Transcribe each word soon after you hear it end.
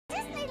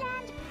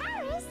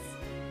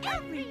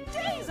Every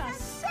day's a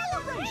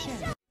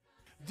celebration!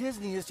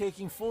 Disney is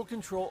taking full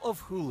control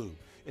of Hulu.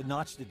 It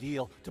notched a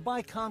deal to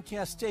buy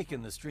Comcast's stake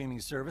in the streaming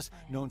service,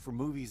 known for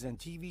movies and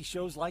TV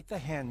shows like The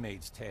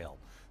Handmaid's Tale.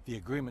 The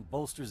agreement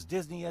bolsters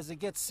Disney as it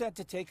gets set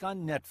to take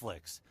on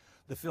Netflix.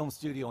 The film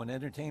studio and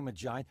entertainment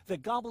giant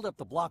that gobbled up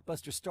the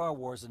blockbuster Star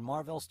Wars and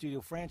Marvel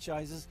Studio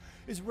franchises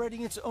is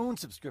readying its own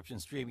subscription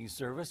streaming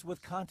service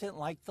with content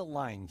like The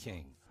Lion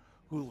King.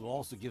 Hulu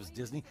also gives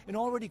Disney an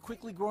already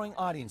quickly growing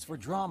audience for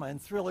drama and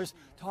thrillers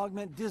to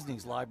augment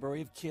Disney's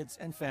library of kids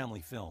and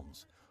family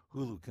films.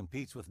 Hulu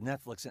competes with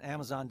Netflix and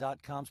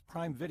Amazon.com's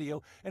Prime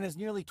Video and has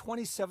nearly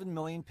 27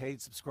 million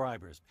paid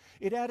subscribers.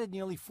 It added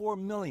nearly 4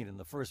 million in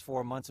the first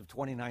 4 months of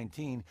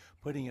 2019,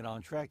 putting it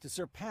on track to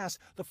surpass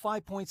the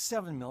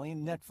 5.7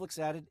 million Netflix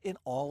added in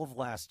all of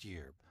last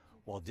year.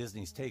 While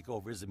Disney's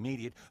takeover is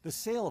immediate, the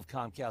sale of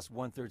Comcast's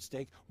one-third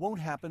stake won't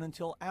happen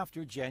until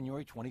after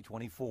January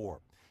 2024.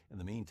 In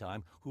the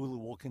meantime,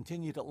 Hulu will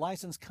continue to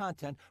license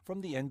content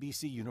from the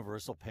NBC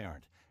Universal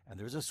parent. And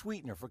there's a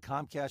sweetener for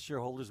Comcast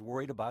shareholders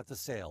worried about the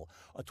sale,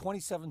 a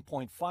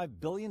 $27.5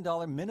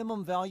 billion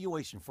minimum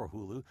valuation for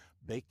Hulu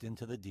baked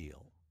into the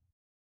deal.